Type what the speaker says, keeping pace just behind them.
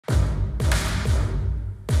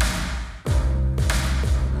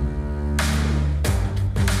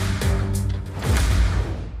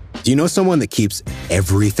Do you know someone that keeps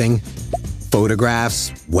everything?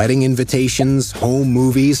 Photographs, wedding invitations, home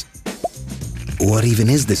movies? What even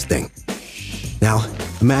is this thing? Now,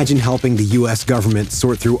 imagine helping the US government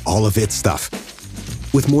sort through all of its stuff.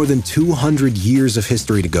 With more than 200 years of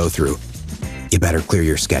history to go through, you better clear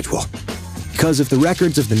your schedule. Because if the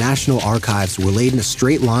records of the National Archives were laid in a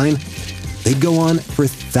straight line, they'd go on for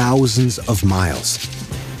thousands of miles.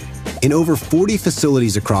 In over 40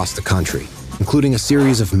 facilities across the country, including a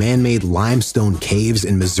series of man-made limestone caves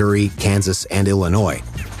in Missouri, Kansas, and Illinois,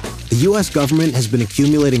 the US government has been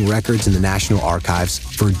accumulating records in the National Archives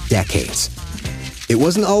for decades. It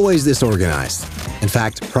wasn't always this organized. In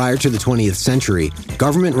fact, prior to the 20th century,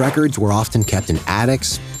 government records were often kept in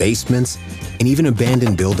attics, basements, and even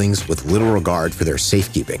abandoned buildings with little regard for their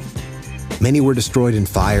safekeeping. Many were destroyed in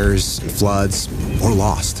fires, floods, or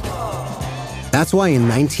lost. That's why in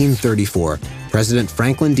 1934, President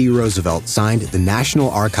Franklin D. Roosevelt signed the National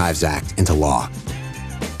Archives Act into law.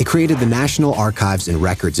 It created the National Archives and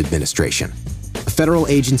Records Administration, a federal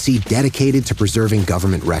agency dedicated to preserving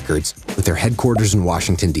government records with their headquarters in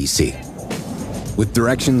Washington, D.C. With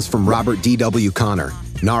directions from Robert D.W. Connor,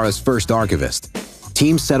 NARA's first archivist,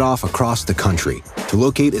 teams set off across the country to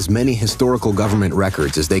locate as many historical government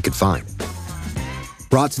records as they could find.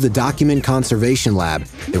 Brought to the Document Conservation Lab,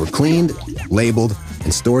 they were cleaned, labeled,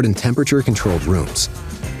 and stored in temperature-controlled rooms.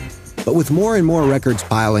 But with more and more records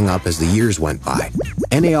piling up as the years went by,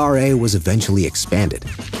 NARA was eventually expanded.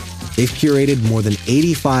 They've curated more than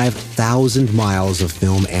 85,000 miles of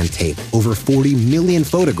film and tape, over 40 million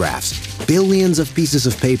photographs, billions of pieces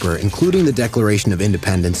of paper, including the Declaration of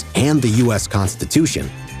Independence and the U.S. Constitution,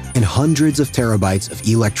 and hundreds of terabytes of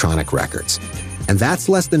electronic records. And that's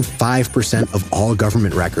less than 5% of all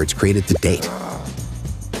government records created to date.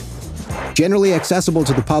 Generally accessible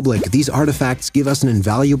to the public, these artifacts give us an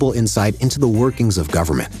invaluable insight into the workings of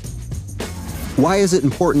government. Why is it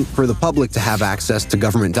important for the public to have access to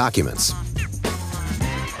government documents?